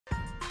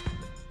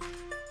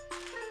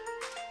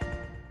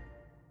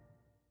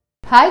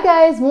Hi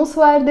guys,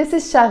 bonsoir, this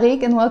is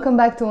Sharik and welcome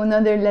back to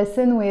another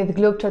lesson with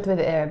Globetrot with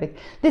Arabic.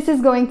 This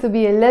is going to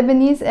be a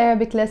Lebanese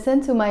Arabic lesson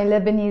to my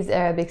Lebanese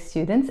Arabic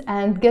students,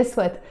 and guess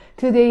what?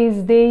 Today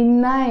is day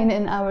 9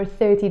 in our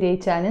 30-day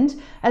challenge.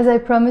 As I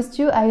promised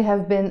you, I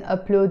have been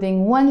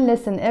uploading one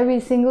lesson every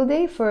single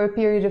day for a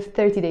period of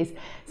 30 days.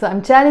 So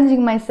I'm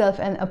challenging myself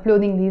and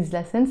uploading these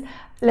lessons.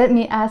 Let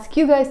me ask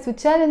you guys to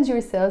challenge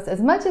yourselves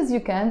as much as you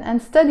can and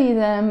study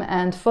them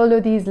and follow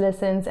these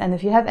lessons. And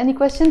if you have any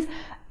questions,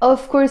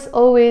 of course,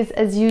 always,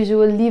 as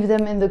usual, leave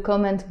them in the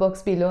comment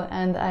box below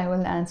and I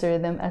will answer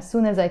them as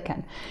soon as I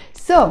can.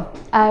 So,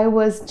 I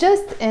was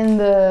just in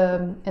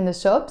the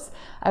shops.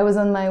 I was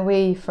on my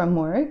way from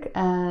work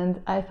and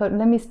I thought,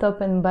 let me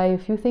stop and buy a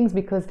few things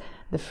because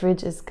the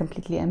fridge is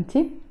completely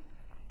empty.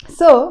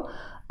 So,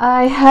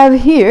 I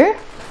have here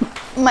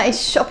my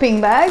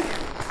shopping bag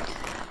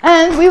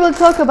and we will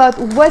talk about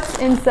what's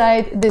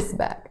inside this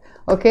bag.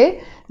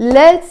 Okay,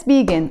 let's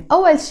begin.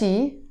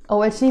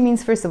 أول شي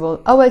means first of all.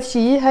 أول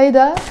شي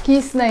هيدا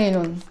كيس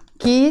نايلون.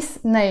 كيس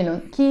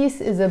نايلون.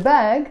 Kees is a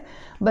bag,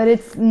 but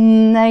it's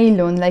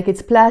nylon, like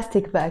it's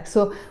plastic bag.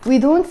 So we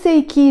don't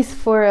say keys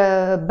for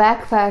a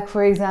backpack,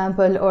 for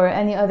example, or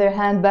any other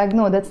handbag.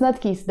 No, that's not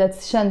keys,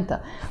 that's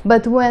shanta.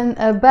 But when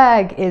a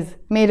bag is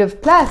made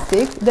of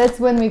plastic, that's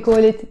when we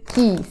call it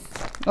keys.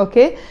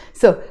 Okay?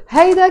 So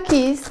هيدا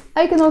كيس.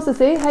 I can also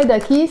say هيدا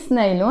كيس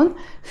نايلون.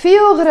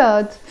 fiyo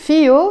ghraaD.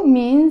 Fiyo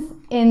means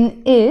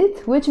in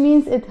it, which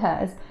means it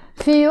has.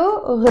 fiyo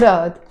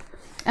ghraaD.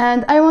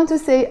 And I want to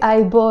say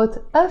I bought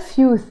a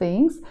few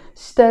things.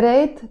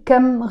 شتريت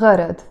كم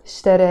غراض.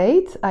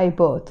 شتريت I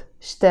bought.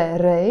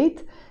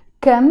 شتريت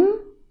كم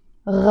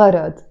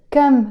غراض.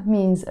 كم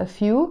means a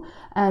few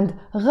and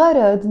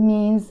ghraaD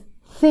means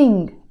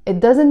thing. It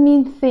doesn't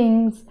mean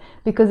things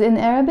because in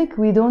Arabic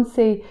we don't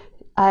say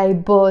I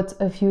bought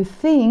a few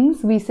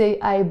things, we say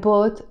I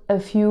bought a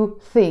few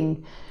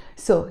thing.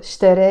 So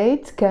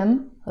شتريت كم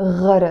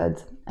غراض.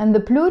 And the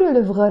plural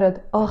of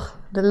ghraaD, oh,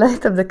 the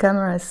light of the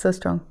camera is so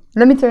strong.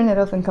 Let me turn it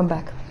off and come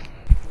back.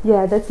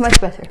 Yeah, that's much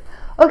better.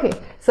 Okay,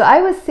 so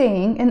I was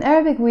saying in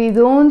Arabic we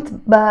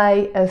don't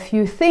buy a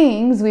few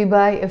things, we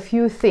buy a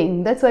few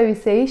things. That's why we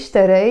say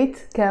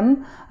shtarayt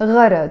كم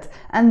ghraaD.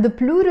 And the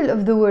plural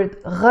of the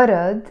word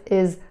ghraaD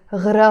is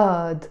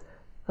ghraaD.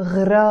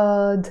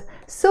 ghraaD.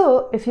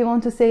 So if you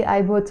want to say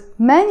I bought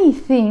many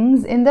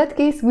things, in that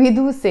case we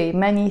do say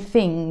many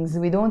things,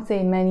 we don't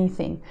say many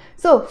things.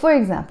 So for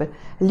example,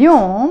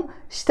 اليوم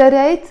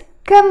شتريت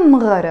كم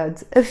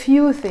غراض. A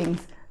few things.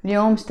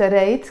 اليوم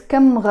شتريت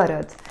كم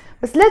غراض.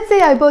 But let's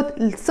say I bought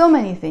so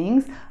many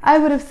things, I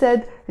would have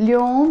said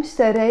اليوم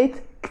شتريت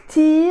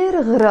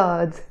كتير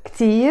ghraaD.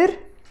 كتير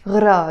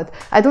ghraaD.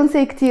 I don't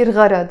say كتير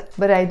ghraaD,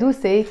 but I do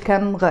say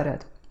كم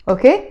ghraaD.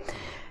 Okay?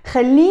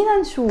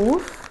 خلينا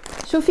نشوف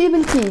شو في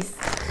بالكيس.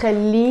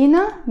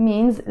 خلينا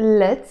means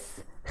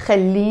let's.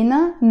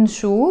 خلينا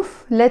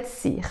نشوف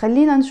let's see.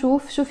 خلينا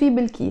نشوف شو في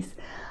بالكيس.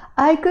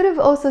 I could have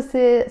also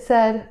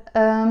said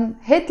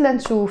هيت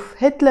لنشوف.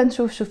 هيت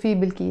لنشوف شو في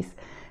بالكيس.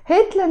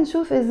 هيت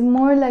لنشوف is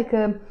more like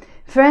a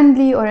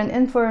friendly or an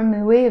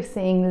informal way of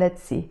saying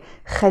let's see.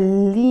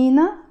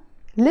 خلينا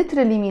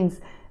literally means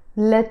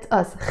let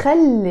us.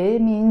 خلي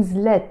means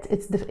let.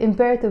 It's the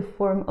imperative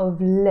form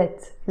of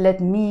let. Let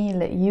me,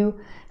 let you.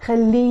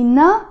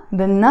 خلينا,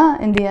 the na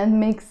in the end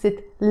makes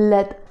it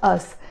let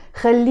us.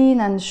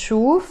 خلينا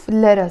نشوف,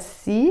 let us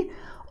see.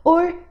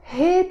 Or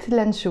héét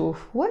لنشوف.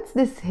 What's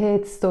this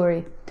héét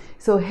story?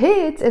 So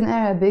héét in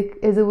Arabic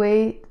is a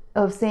way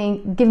of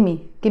saying give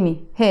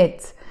me,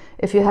 héét.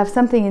 If you have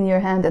something in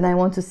your hand and I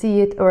want to see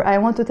it, or I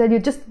want to tell you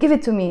just give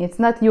it to me, it's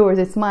not yours,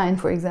 it's mine,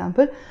 for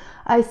example,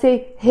 I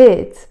say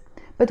héét.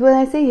 But when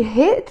I say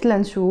héét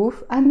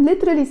لنشوف, I'm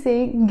literally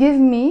saying give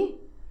me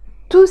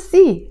to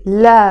see.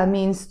 La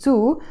means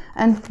to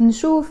and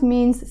nshouuf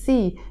means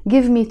see.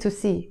 Give me to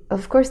see.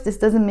 Of course this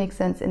doesn't make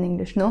sense in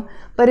English, no?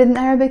 But in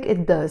Arabic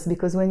it does,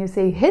 because when you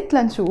say héét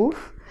لنشوف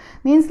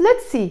means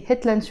let's see.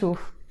 héét لنشوف.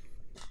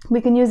 We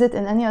can use it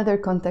in any other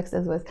context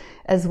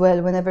as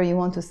well whenever you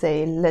want to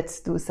say let's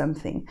do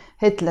something.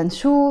 héét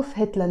لنشوف,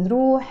 héét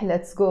لنروح,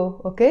 let's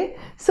go, okay?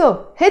 So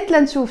héét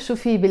لنشوف شو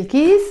في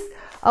بالكيس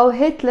أو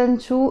هيت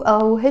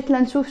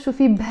لنشوف شو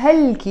في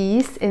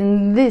bhal-kiis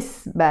in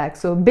this bag.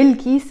 So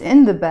bel-kiis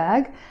in the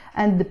bag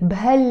and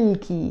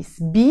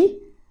bhal-kiis. B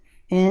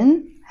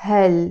in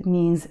hal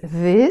means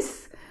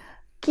this,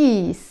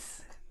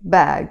 kiis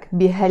bag,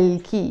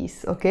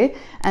 bhal-kiis, okay?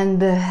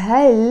 And the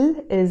hal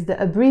is the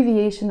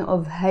abbreviation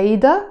of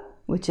هيدا,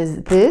 which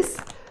is this,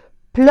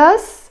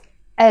 plus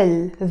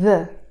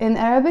the. In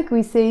Arabic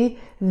we say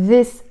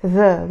this,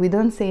 the. We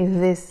don't say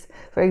this.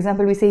 For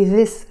example, we say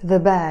this, the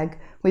bag.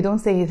 We don't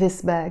say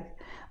this bag.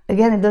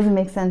 Again, it doesn't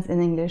make sense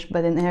in English,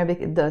 but in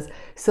Arabic it does.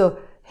 So,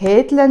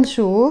 هيت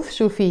لنشوف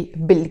شو في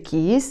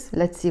بالكيس.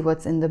 Let's see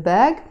what's in the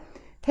bag.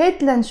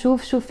 هيت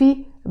لنشوف شو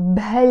في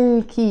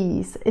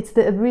bhal-kiis. It's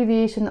the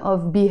abbreviation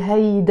of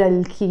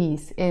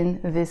bhaydal-kiis in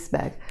this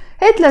bag.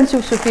 هيت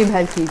لنشوف شو في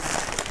bhal-kiis.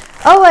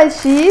 أول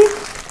شي,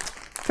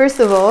 first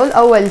of all,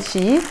 أول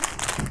شي,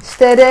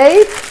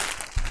 شتريت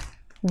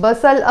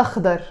بصل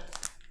أخضر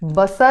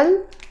بصل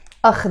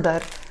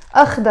أخضر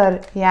أخضر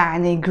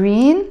يعني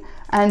green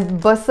and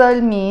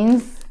بصل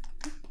means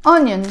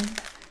onion.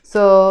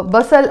 So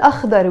بصل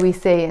أخضر we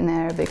say in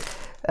Arabic.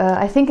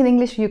 I think in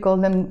English you call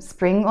them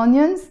spring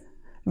onions,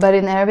 but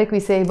in Arabic we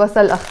say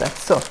بصل أخضر.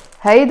 So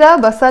هيدا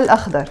بصل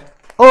أخضر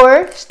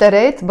or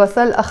اشتريت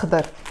بصل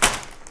أخضر.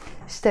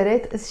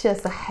 اشتريت أشياء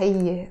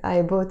صحية.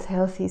 I bought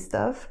healthy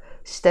stuff.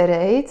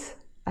 اشتريت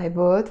I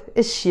bought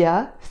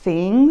أشياء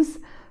things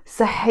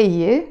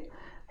صحية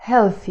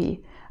healthy.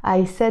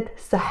 I said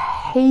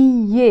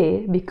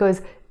صحية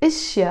because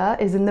أشياء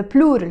is in the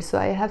plural, so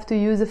I have to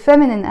use a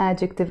feminine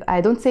adjective.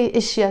 I don't say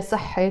أشياء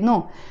صحية,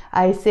 no.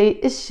 I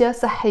say أشياء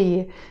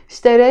صحية.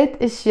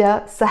 اشتريت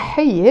أشياء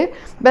صحية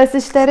بس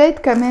اشتريت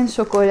كمان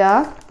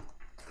شوكولا.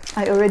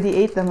 I already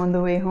ate them on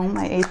the way home.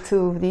 I ate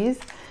 2 of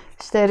these.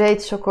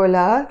 اشتريت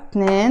شوكولا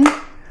 2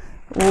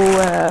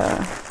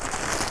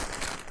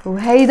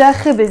 وهيدا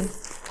خبز.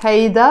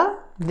 هيدا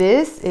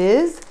this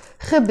is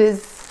خبز.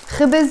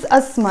 خبز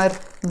أسمر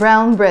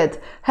brown bread.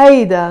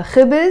 هيدا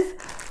خبز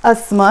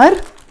أسمر.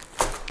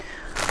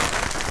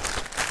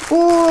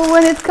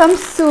 When it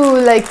comes to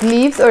like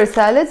leaves or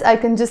salads, I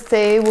can just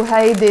say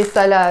w-haydé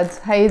salad.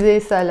 هيدي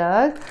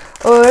salad.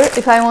 Or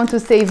if I want to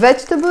say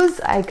vegetables,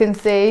 I can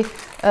say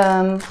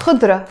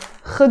خضرة.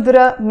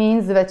 خضرة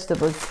means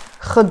vegetables.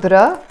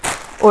 خضرة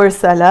or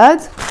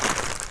salad.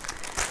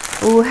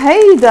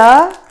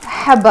 وهيدا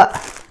حبق.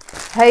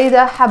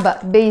 هيدا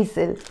حبق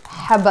basil.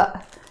 حبق.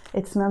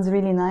 It smells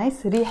really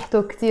nice.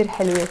 ريحته كتير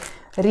حلوة.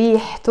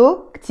 ريحته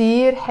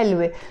كتير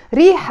حلوة.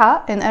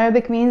 ريحة in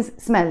Arabic means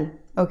smell.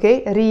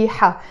 Okay,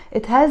 ريحة.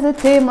 It has a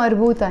T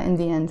مربوطة in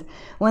the end.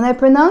 When I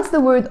pronounce the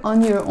word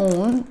on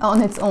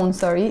its own,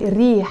 sorry,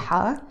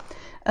 ريحة,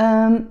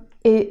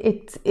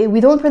 we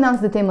don't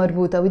pronounce the T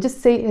مربوطة. We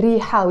just say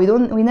ريحة.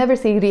 We never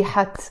say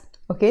ريحت.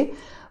 Okay,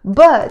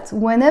 but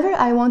whenever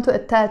I want to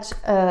attach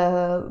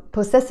a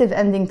possessive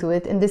ending to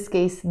it, in this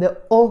case the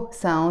O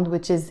sound,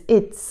 which is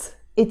its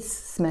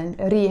smell,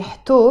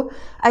 ريحته,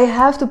 I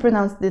have to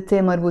pronounce the T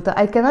مربوطة.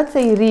 I cannot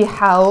say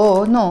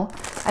ريحة, no.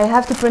 I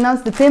have to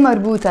pronounce the T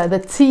مربوطة, the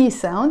T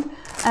sound,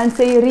 and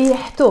say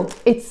ريحته,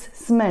 its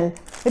smell.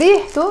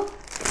 ريحته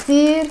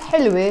كتير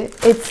حلوة.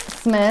 Its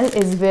smell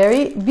is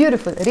very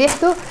beautiful.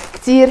 ريحته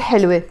كتير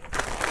حلوة.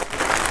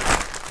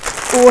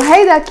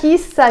 وهيدا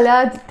كيس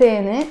سلاد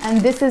تاني,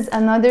 and this is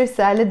another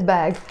salad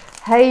bag.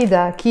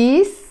 هيدا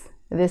كيس,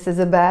 this is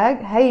a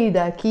bag.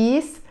 هيدا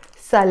كيس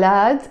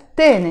سلاد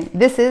تاني.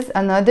 This is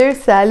another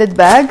salad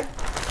bag.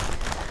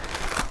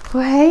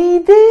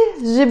 وهيدي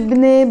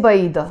جبنة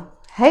بيضة.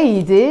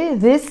 هيدي,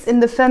 this in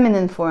the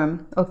feminine form.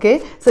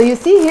 Okay, so you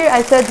see here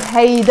I said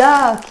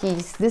هيدا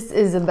كيس. This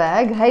is a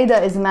bag.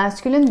 هيدا is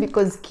masculine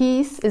because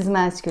كيس is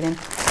masculine.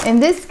 In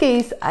this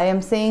case I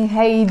am saying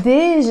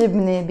هيدي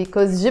جبنة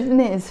because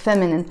جبنة is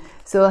feminine.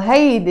 So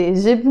هيدي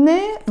جبنة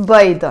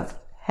بيضة.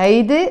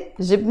 هيدي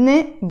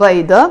جبنة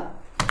بيضة.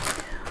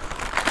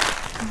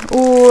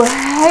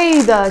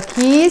 وهيدا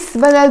كيس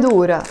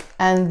بندورة,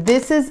 and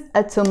this is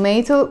a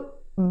tomato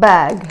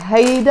bag.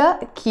 هيدا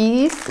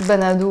كيس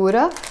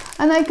بندورة,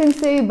 and I can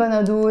say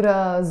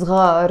بندورة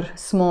صغار,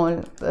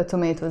 small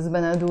tomatoes,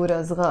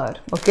 بندورة صغار.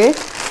 Okay,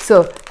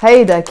 so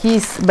هيدا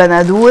كيس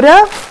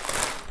بندورة.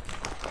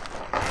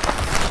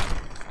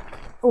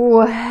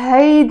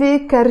 وهيدي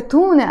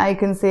كرتونة I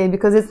can say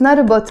because it's not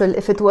a bottle.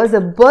 If it was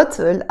a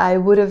bottle I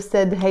would have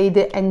said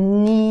هيدي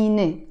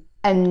النينة.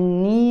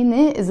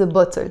 النينة is a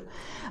bottle.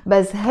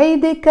 بس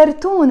هيدي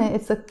كرتونة,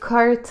 it's a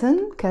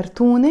carton.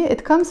 كرتونة,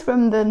 it comes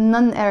from the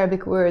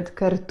non-Arabic word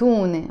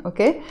كرتونة.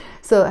 Okay,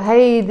 so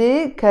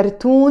هيدي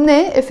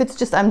كرتونة. If it's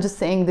just, I'm just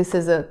saying this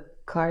is a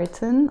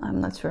carton. I'm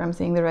not sure I'm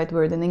saying the right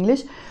word in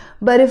English.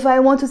 But if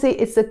I want to say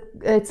it's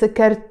a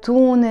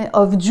كرتونة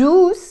of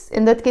juice,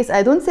 in that case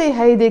I don't say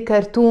هيدي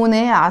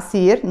كرتونة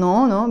عصير.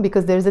 No,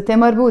 because there's a T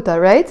مربوطة,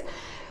 right?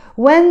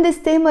 When this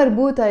T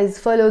مربوطة is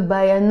followed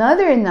by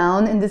another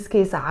noun, in this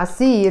case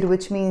عصير,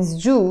 which means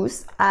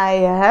juice, I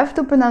have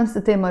to pronounce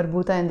the T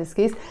مربوطة in this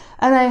case,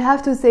 and I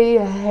have to say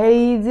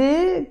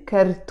هيدي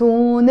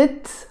كرتونة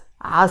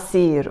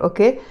عصير.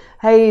 Okay,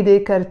 هيدي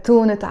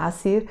كرتونة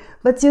عصير.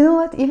 But you know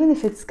what, even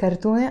if it's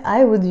كرتونة,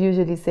 I would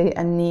usually say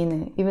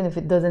النينة, even if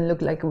it doesn't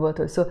look like a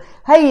bottle. So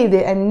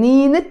هيدي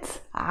النينة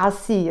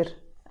عصير.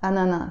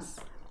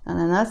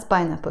 أناناس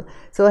pineapple.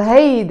 So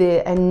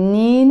هيدي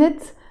النينة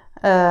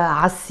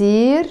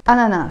عصير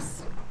أناناس.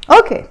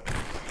 Okay,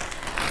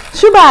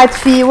 شو بعد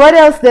في? What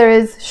else there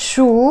is?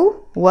 شو,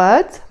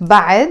 what,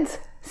 بعد,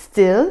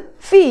 still,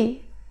 في.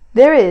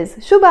 There is.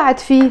 شو بعد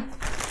في?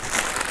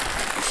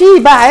 في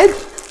بعد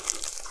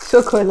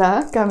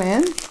شوكولا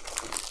كمان.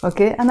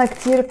 اوكي, انا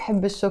كتير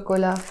بحب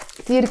الشوكولا.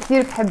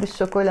 كتير بحب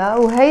الشوكولا.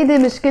 وهيدي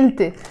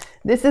مشكلتي.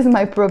 This is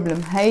my problem.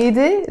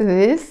 هيدي,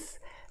 this,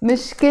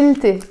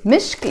 مشكلتي.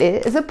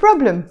 مشكلة is a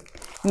problem.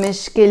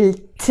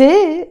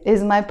 مشكلتي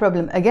is my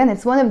problem. Again,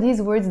 it's one of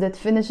these words that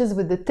finishes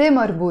with the T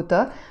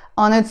مربوطة.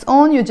 On its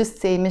own, you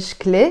just say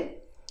مشكلة.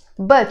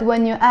 But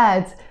when you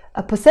add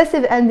a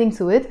possessive ending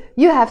to it,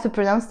 you have to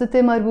pronounce the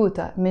T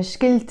مربوطة.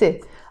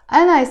 مشكلتي.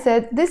 and I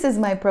said this is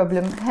my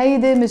problem.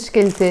 هيدي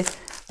مشكلتي.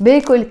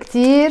 باكل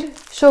كتير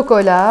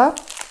شوكولا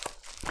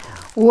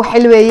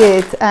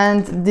وحلويات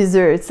and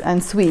desserts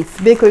and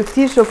sweets. باكل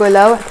كتير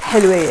شوكولا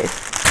وحلويات.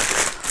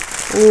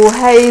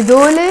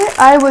 وهيدولي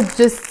I would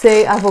just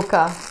say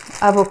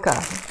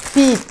avocat.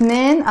 في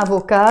 2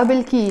 افوكا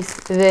بالكيس.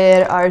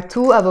 There are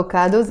 2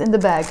 avocados in the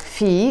bag.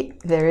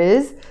 There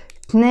is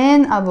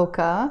 2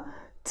 avoca,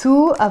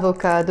 2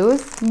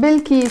 avocados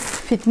بالكيس.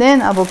 في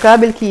 2 افوكا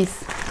بالكيس.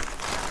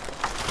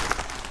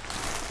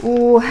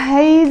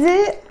 وهيدي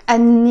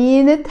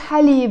أنينة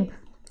حليب.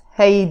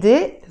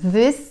 هيدي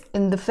this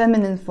in the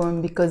feminine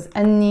form because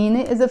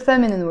أنينة is a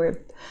feminine verb.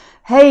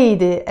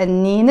 هيدي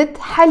أنينة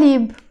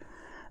حليب.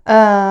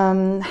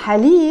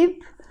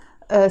 حليب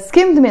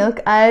skimmed milk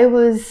I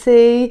will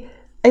say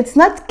it's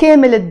not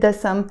كامل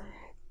الدسم.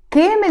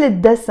 كامل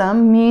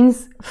الدسم means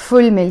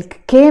full milk.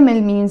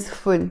 كامل means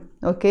full,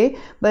 okay?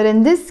 But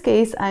in this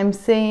case I'm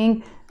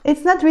saying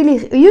it's not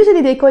really,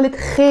 usually they call it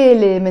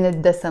خالي من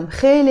الدسم.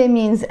 خالي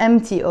means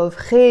empty of.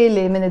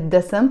 خالي من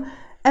الدسم,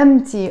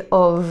 empty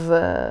of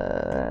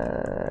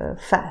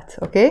fat,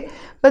 okay?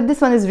 But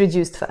this one is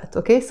reduced fat,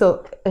 okay?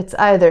 So it's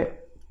either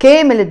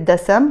كامل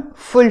الدسم,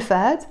 full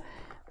fat,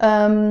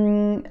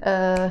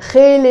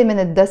 خالي من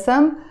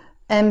الدسم,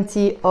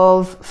 empty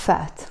of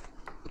fat.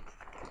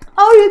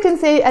 Or you can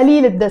say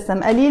قليل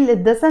الدسم. قليل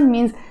الدسم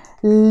means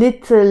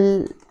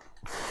little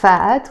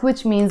fat,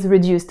 which means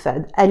reduced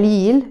fat.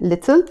 قليل,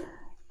 little,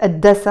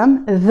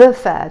 الدسم, the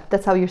fat.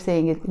 That's how you're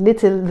saying it.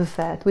 Little the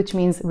fat, which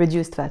means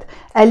reduced fat.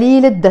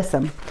 قليل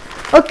الدسم.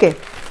 Okay.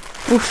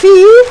 وفي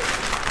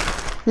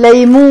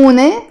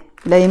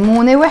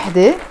ليمونة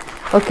وحدة.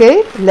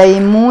 Okay.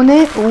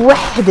 ليمونة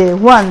وحدة.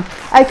 1.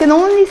 I can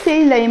only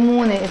say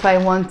ليمونة if I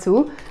want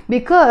to,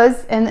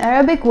 because in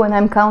Arabic when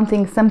I'm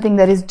counting something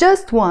that is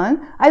just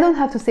 1, I don't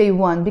have to say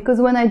 1,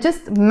 because when I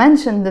just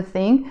mention the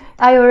thing,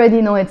 I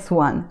already know it's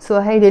 1. So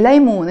هيدي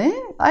ليمونة.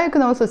 I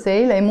can also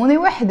say ليمونة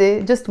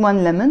وحدة, just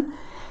 1 lemon.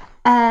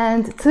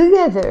 And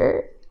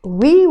together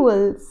we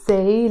will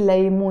say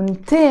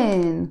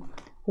ليمونتين.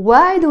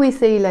 Why do we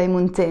say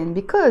ليمونتين?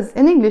 Because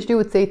in English you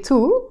would say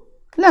 2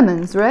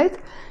 lemons, right?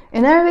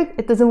 In Arabic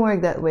it doesn't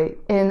work that way.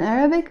 In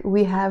Arabic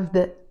we have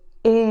the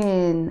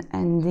in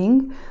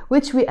ending,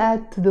 which we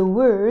add to the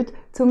word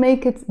to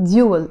make it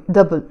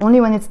double,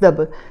 only when it's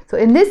double. So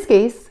in this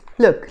case,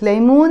 look,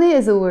 ليمونة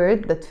is a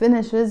word that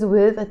finishes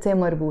with a ت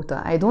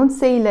مربوطة. I don't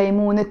say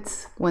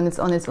ليمونة when it's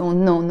on its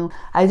own, no.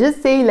 I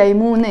just say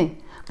ليمونة.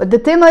 But the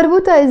ت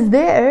مربوطة is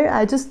there,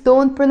 I just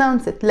don't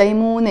pronounce it,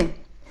 ليمونة.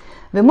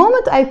 The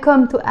moment I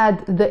come to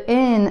add the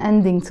in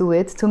ending to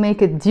it to make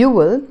it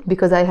dual,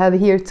 because I have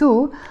here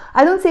 2,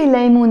 I don't say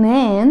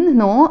ليمونين,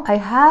 no, I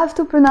have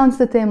to pronounce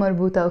the ت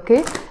مربوطة,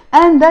 okay?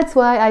 And that's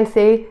why I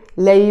say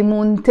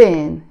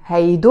ليمونتين.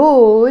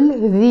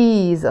 هيدول,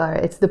 these are,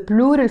 it's the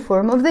plural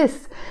form of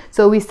this.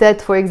 So we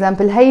said, for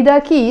example, هيدا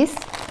كيس,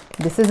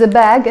 this is a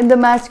bag in the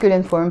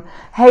masculine form.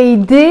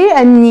 هيدي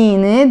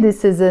أنينة,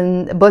 this is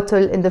a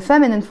bottle in the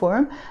feminine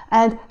form.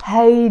 And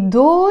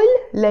هيدول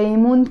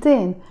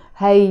ليمونتين.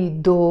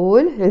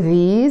 هيدول,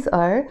 these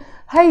are,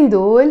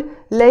 هيدول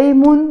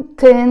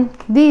ليمونتين,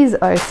 these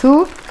are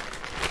 2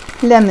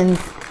 lemons.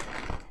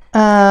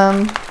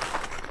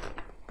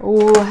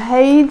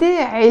 وهيدي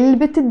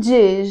علبة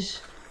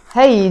الدجاج.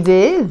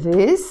 هيدي,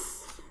 this,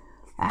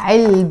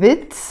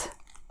 علبة,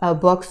 a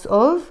box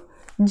of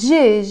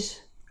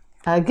دجاج.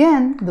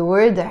 Again, the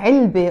word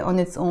علبة on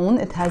its own,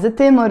 it has a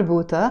ت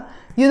مربوطة.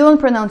 You don't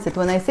pronounce it.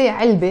 When I say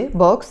علبة,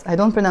 box, I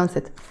don't pronounce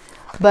it.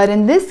 But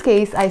in this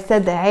case, I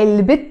said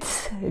علبة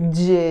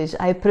دجاج.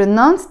 I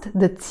pronounced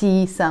the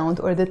T sound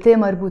or the T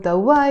مربوطة.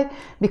 Why?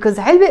 Because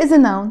علبة is a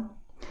noun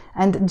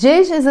and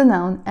دجاج is a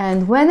noun.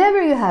 And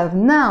whenever you have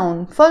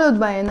noun followed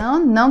by a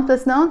noun, noun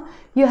plus noun,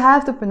 you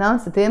have to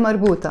pronounce the T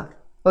مربوطة.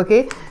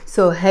 Okay?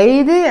 So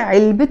هيدي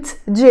علبة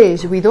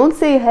دجاج. We don't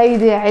say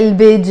هيدي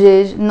علبة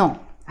دجاج. No.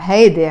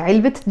 هيدي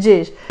علبة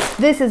دجاج.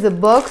 This is a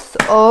box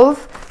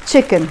of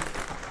chicken.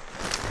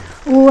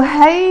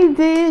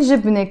 وهيدي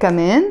جبنة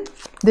كمان.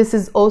 This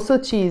is also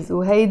cheese.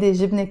 وهيدي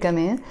جبنة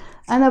كمان.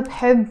 أنا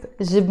بحب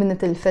جبنة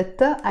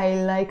الفتة. I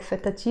like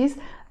feta cheese.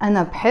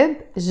 أنا بحب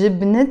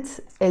جبنة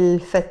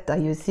الفتة.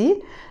 You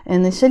see?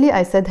 Initially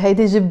I said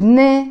هيدي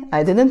جبنة.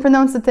 I didn't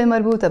pronounce the T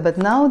مربوطة. But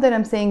now that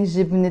I'm saying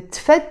جبنة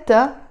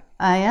فتة,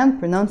 I am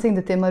pronouncing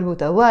the T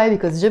مربوطة. Why?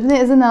 Because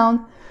جبنة is a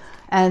noun.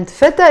 And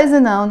feta is a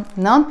noun.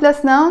 Noun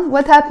plus noun.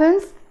 What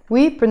happens?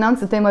 We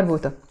pronounce the T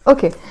مربوطة.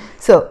 Okay.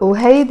 So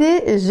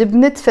وهيدي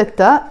جبنة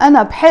فتة.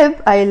 أنا بحب,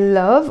 I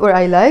love or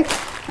I like.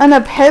 أنا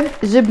بحب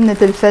جبنة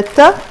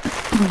الفتة.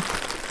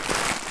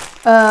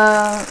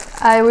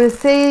 I will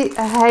say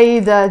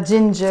هيدا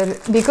ginger,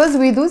 because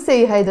we do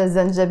say هيدا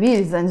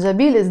زنجبيل.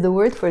 زنجبيل is the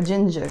word for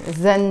ginger.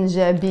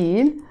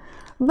 زنجبيل.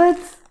 But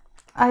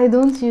I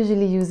don't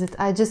usually use it.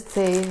 I just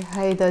say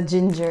هيدا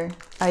ginger.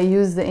 I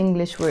use the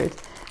English word.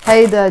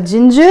 هيدا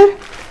ginger.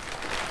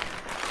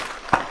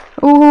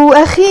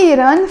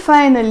 وأخيرا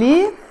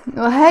finally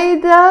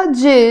وهيدا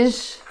دجاج.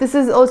 This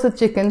is also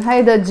chicken.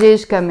 هيدا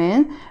دجاج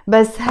كمان.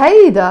 بس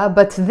هيدا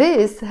but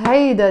this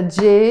هيدا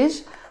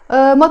دجاج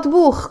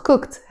مطبوخ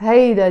cooked.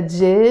 هيدا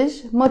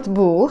دجاج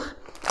مطبوخ.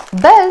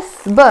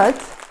 بس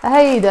but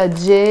هيدا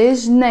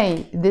دجاج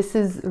ني. This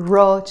is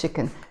raw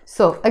chicken.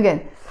 So again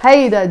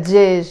هيدا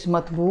دجاج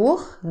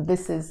مطبوخ.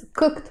 This is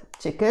cooked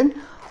chicken.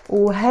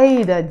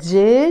 وهيدا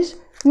دجاج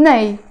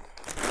ني.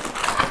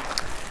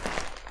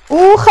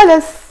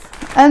 وخلص.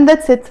 And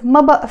that's it.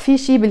 ما بقى في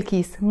شي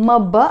بالكيس. ما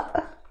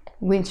بقى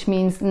which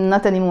means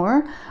not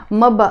anymore.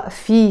 ما بقى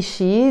في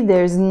شي.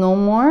 There's no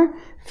more.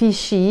 في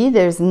شي.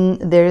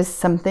 There is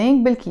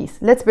something بالكيس.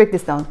 Let's break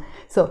this down.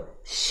 So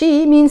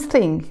she means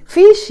thing.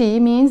 في شي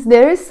means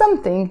there is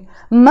something.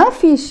 ما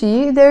في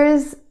شي there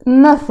is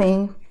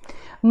nothing.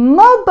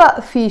 ما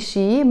بقى في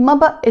شي. ما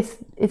بقى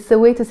it's the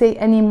way to say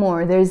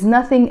anymore. There is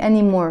nothing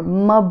anymore.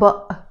 ما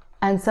بقى.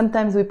 And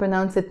sometimes we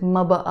pronounce it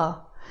ما بقى.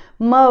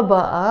 ما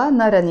بقى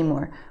not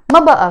anymore. ما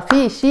بقى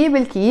في شي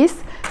بالكيس.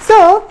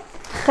 So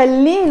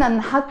خلينا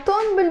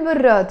نحطن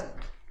بالبراد.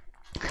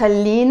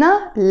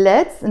 خلينا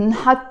let's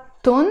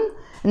نحطن.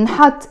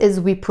 نحط is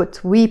we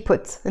put.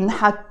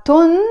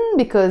 نحطن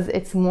because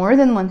it's more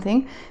than one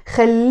thing.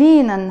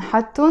 خلينا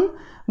نحطن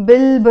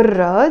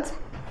بالبراد.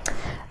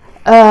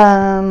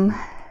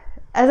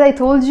 As I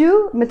told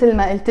you مثل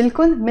ما قلت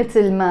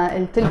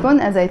لكم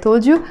as I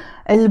told you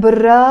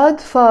البراد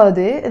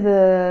فاضي.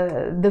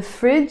 The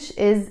fridge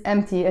is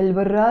empty.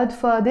 البراد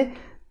فاضي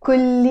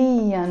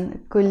كليا.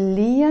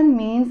 كليا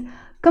means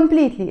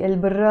completely.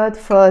 البراد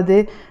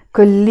فاضي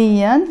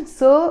كليا.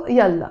 So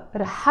يلا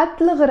رح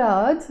حط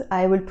الغراض.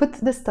 I will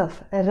put the stuff.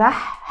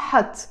 رح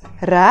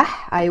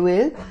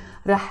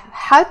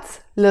حط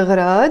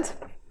الغراض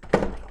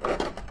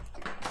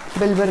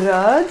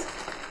بالبراد.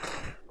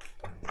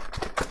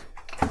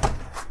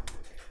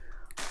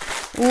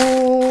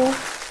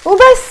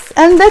 وبس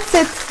and that's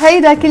it.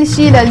 هيدا كل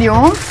شي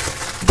لليوم.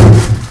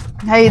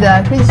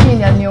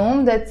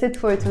 That's it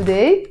for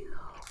today.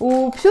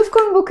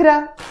 وبشوفكم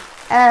بكرة.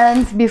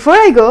 And before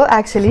I go,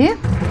 actually,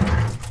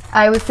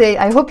 I would say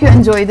I hope you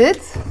enjoyed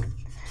it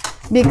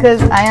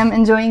because I am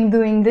enjoying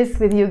doing this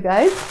with you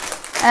guys.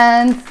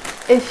 And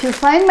if you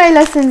find my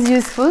lessons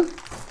useful,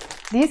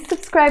 please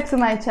subscribe to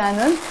my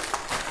channel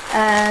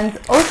and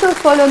also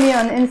follow me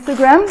on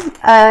Instagram.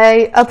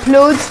 I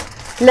upload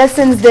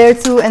lessons there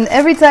too, and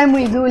every time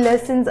we do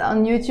lessons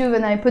on YouTube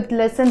and I put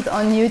lessons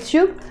on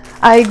YouTube,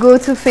 I go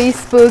to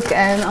Facebook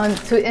and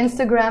to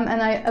Instagram and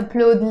I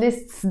upload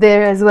lists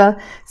there as well.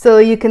 So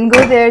you can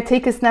go there,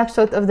 take a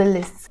snapshot of the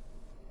lists.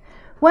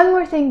 One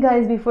more thing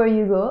guys before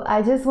you go,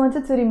 I just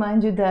wanted to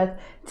remind you that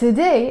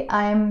today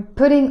I'm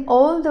putting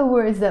all the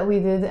words that we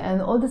did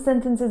and all the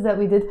sentences that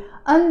we did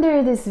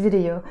under this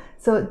video.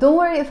 So don't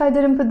worry if I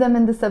didn't put them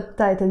in the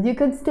subtitle, you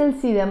could still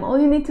see them. All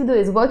you need to do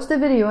is watch the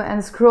video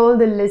and scroll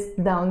the list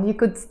down. You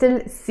could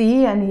still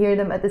see and hear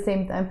them at the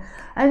same time.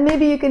 And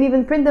maybe you can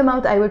even print them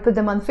out. I will put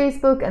them on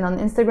Facebook and on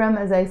Instagram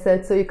as I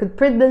said, so you could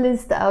print the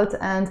list out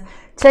and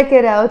check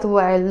it out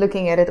while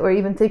looking at it, or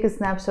even take a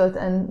snapshot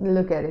and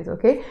look at it.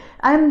 Okay,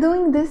 I'm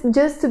doing this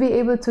just to be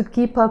able to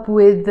keep up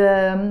with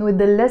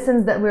the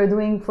lessons that we're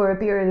doing for a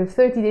period of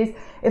 30 days.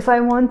 If I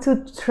want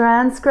to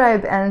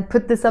transcribe and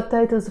put the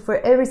subtitles for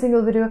every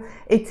single video,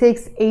 it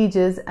takes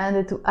ages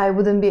and I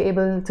wouldn't be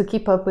able to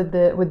keep up with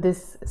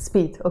this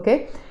speed.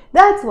 Okay,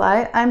 that's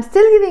why I'm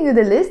still giving you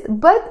the list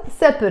but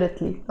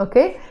separately.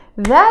 Okay,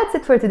 that's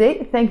it for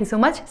today. Thank you so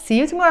much. See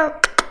you tomorrow.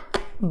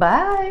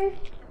 Bye.